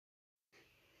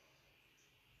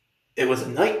It was a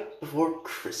night before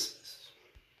Christmas.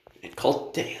 It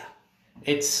called Dea.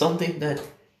 It's something that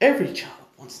every child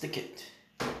wants to get.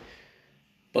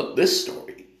 But this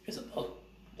story is about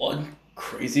one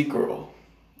crazy girl.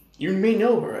 You may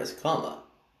know her as Kama.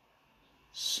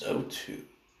 So too.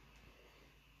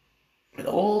 It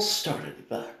all started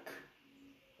back.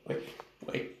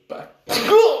 Back.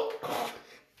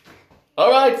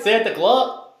 Alright, Santa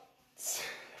Claus.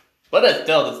 Let us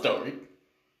tell the story.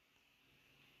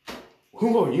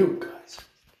 Who are you guys?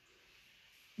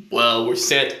 Well, we're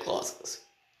Santa Clauses.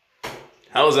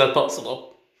 How is that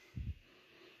possible?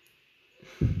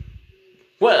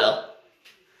 Well,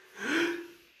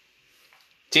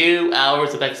 2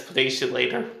 hours of explanation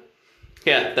later.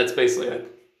 Yeah, that's basically it.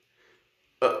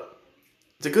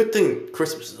 It's a good thing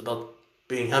Christmas is about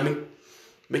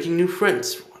making new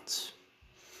friends for once.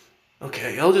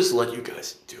 Okay, I'll just let you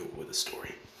guys deal with the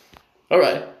story.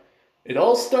 Alright. It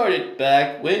all started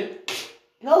back when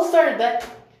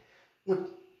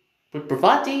with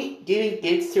Bravati giving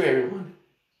gifts to everyone.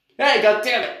 Hey,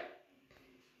 goddammit!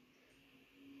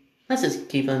 Let's just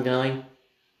keep on going.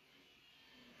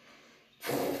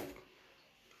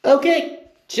 Okay,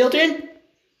 children,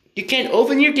 you can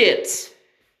open your gifts.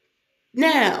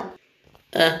 Now.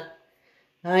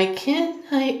 I cannot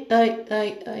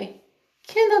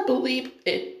believe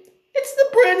it. It's the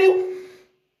brand new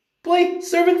Boy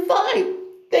Servant 5.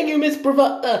 Thank you, Miss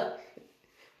Bravati.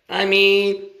 I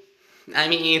mean,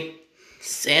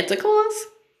 Santa Claus?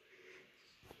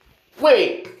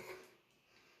 Wait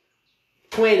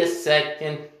a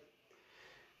second.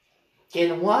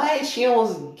 And why did she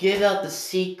almost give out the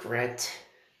secret?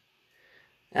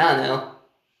 I don't know.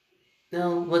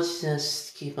 No, let's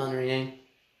just keep on reading.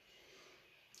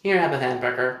 Here, have a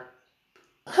hamburger.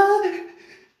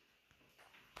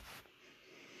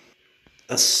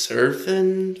 A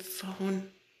servant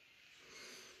phone?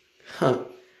 Huh.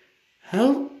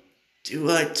 How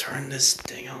do I turn this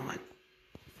thing on?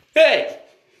 Hey!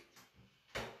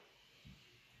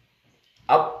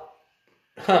 Up.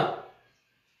 Huh.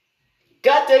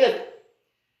 God dang it!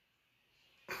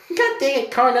 God dang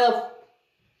it, Carnell!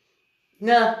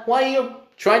 Nah, why are you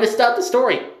trying to stop the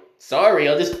story? Sorry,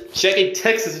 I'll just checking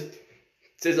texts. It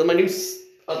says on my new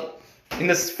in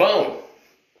this phone.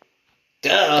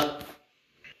 Duh.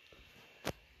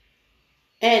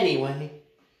 Anyway.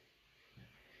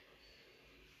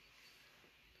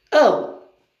 Oh,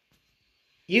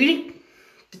 you need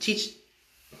to teach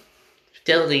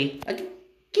fidelity.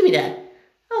 Give me that.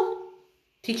 I'll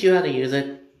teach you how to use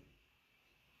it.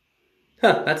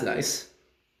 Huh, that's nice.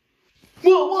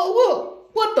 Whoa!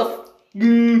 What the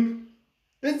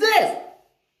is this?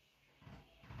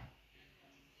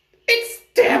 It's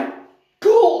damn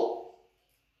cool!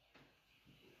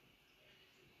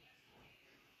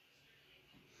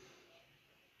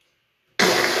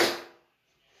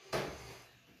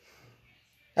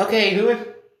 Who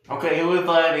would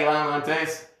play the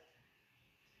Montes?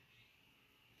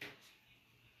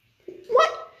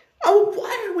 What? Oh,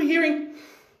 why are we hearing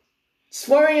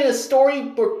swearing in a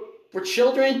story for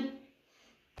children?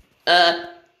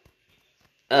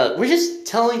 We're just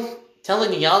telling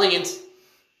the audience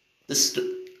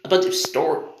about the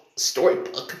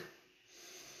storybook.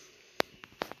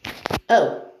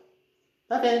 Oh,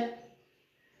 okay.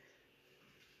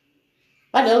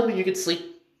 I know you could sleep.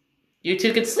 You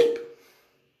two could sleep.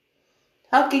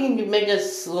 How can you make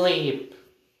us sleep?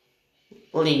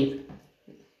 Leave.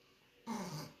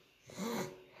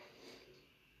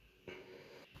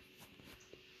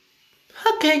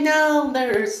 Okay, now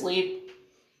let her sleep.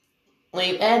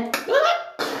 Leave and.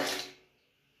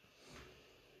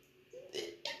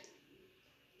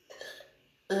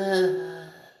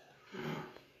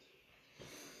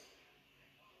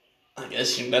 I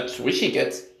guess that's what she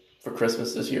gets for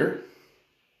Christmas this year.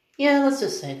 Yeah, let's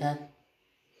just say that.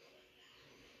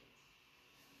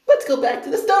 Let's go back to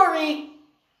the story!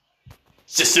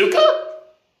 Shizuka?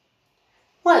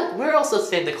 What? We're also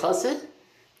Santa Clauses.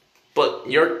 But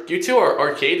you two are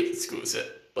arcade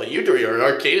exclusive. But you three are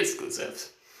arcade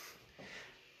exclusives.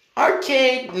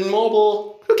 Arcade,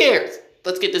 mobile, who cares?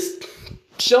 Let's get this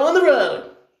show on the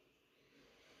road.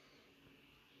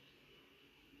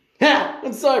 Ha!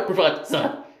 I'm sorry,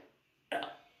 Professor.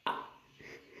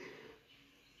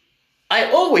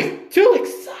 I'm always too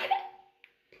excited.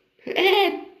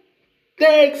 And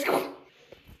thanks.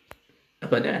 A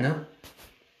banana.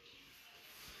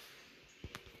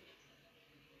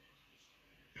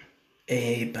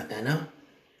 A banana?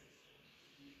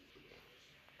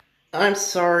 I'm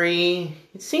sorry.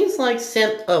 It seems like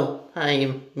Santa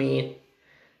made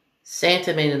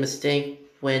a mistake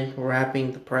when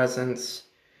wrapping the presents.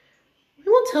 We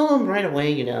will tell him right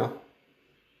away, you know.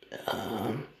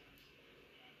 Um,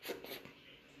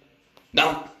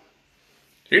 no.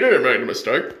 He didn't make a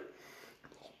mistake.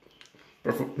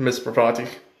 Miss Pravati.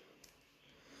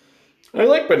 I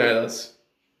like bananas.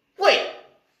 Wait!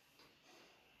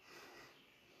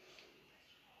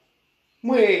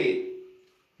 Wait.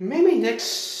 Maybe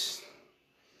next...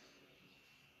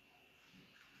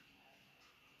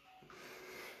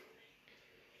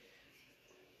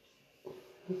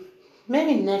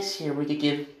 Maybe next year we could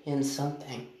give him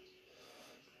something.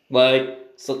 Like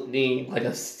something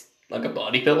like a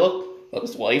body pillow of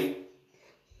his wife.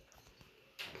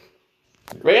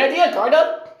 Great idea,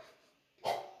 Garda!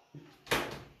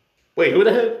 Wait, who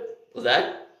the hell was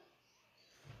that?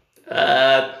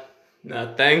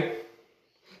 Nothing.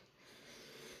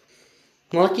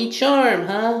 Lucky charm,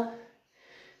 huh?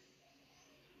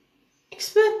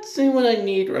 Exactly what I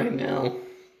need right now.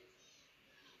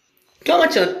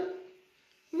 Kama-chan!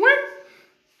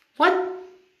 What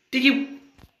did you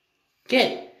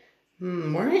get?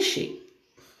 Where is she?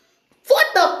 What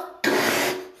the?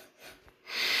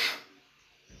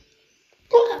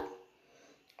 What?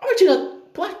 Arjuna,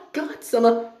 Black God,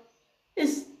 Sama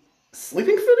is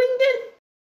sleeping footing again?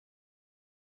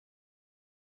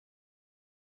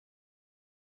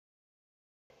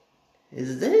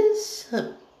 Is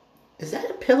that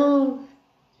a pillow?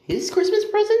 His Christmas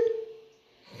present?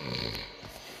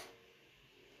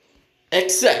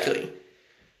 Exactly.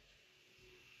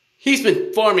 He's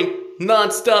been farming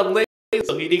non-stop lately,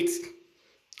 so he needs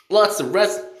lots of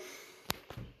rest.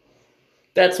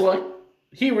 That's why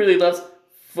he really loves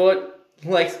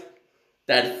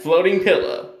that floating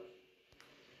pillow.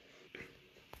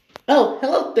 Oh,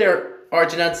 hello there,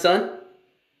 Arjunat's son.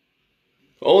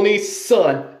 Only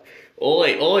son.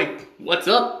 Oi, what's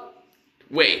up?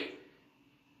 Wait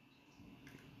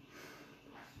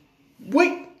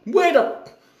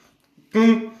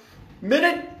a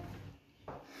minute.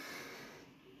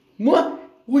 What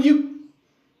will you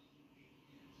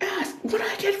ask? What did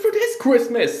I get for this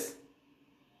Christmas?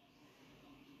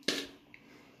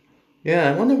 Yeah,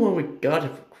 I wonder what we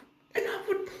got.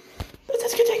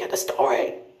 Let's continue the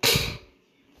story.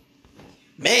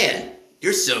 Man,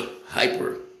 you're so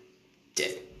hyper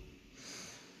dead.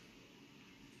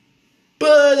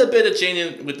 But a bit of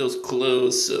changing with those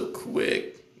clothes so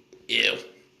quick. Ew.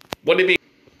 What do you mean?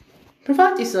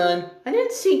 Pravati-san, I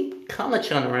didn't see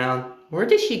Kama-chan around. Where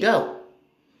did she go?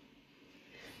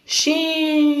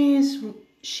 She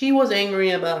was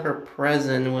angry about her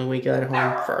present when we got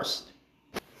home first.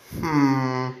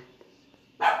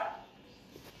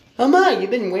 Ama, you've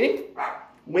been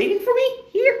waiting for me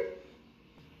here?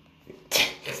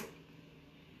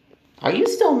 Are you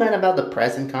still mad about the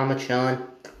present, Kama-chan?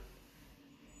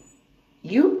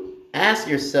 You asked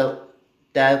yourself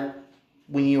that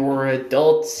when you were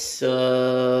adults,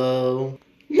 so...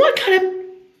 What kind of...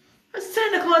 A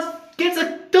Santa Claus gives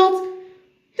adults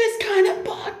this kind of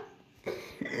bot?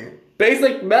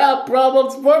 Basic math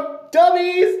problems for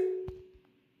dummies!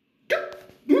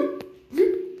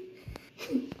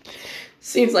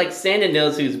 Seems like Santa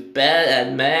knows who's bad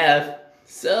at math,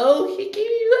 so he gave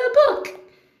you a book.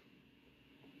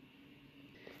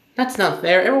 That's not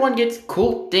fair. Everyone gets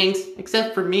cool things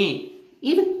except for me.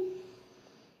 Even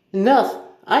enough.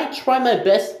 I try my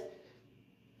best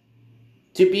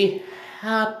to be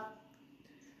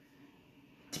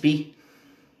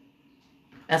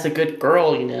as a good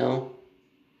girl, you know.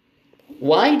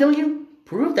 Why don't you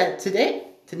prove that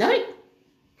tonight?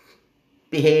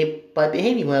 Behave by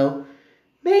behaving well.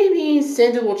 Maybe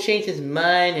Santa will change his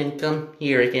mind and come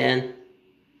here again.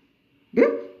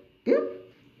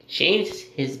 Change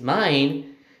his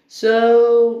mind?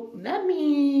 So, that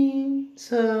means...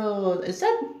 So, is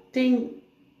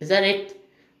that it?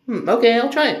 Okay, I'll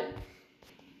try it.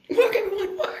 Work,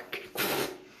 everyone, work!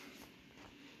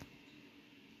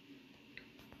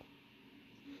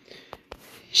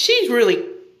 She's really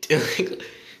doing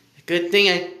a good thing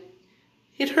I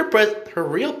hid her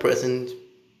real present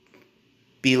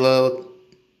below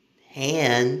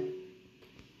hand.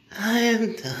 I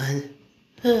am done.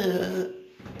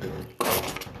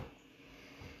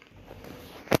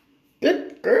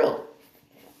 Good girl.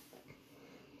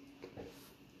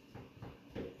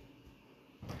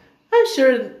 I'm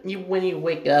sure when you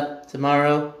wake up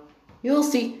tomorrow, you'll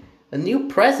see a new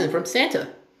present from Santa.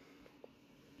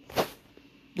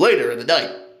 Later in the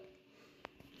night.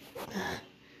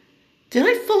 Did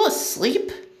I fall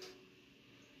asleep?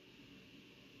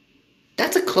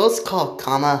 That's a close call,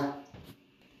 Kama.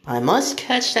 I must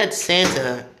catch that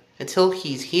Santa until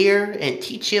he's here and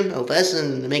teach him a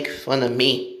lesson to make fun of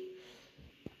me.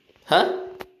 Huh?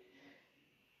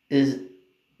 Is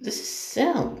this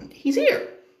sound? He's here.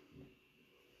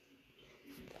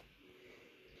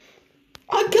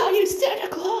 Santa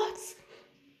Claus.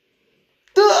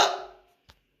 Duh!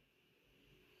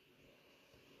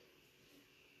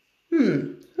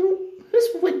 Who's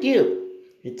with you?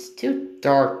 It's too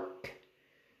dark.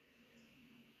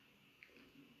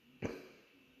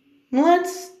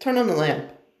 Let's turn on the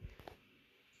lamp.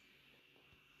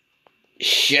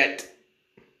 Shit.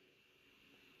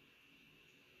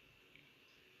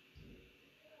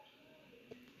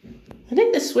 I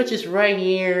think the switch is right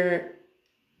here.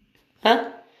 Huh?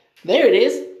 There it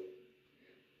is.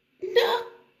 No.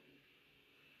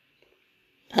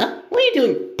 Huh? What are you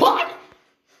doing, bud?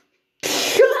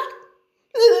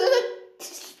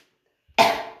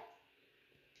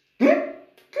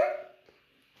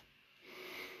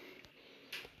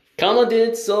 Kama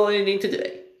didn't sell anything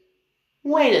today.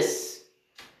 Wait a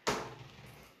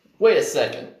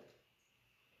second.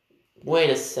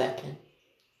 Wait a second.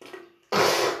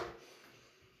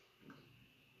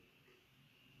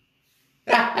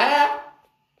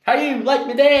 How you like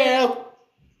me now?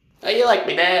 How you like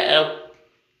me now?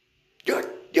 You're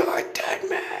a dead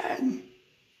man.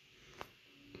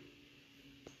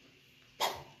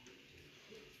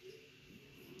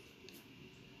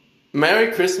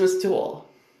 Merry Christmas to all.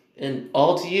 And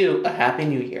all to you, a Happy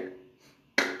New Year.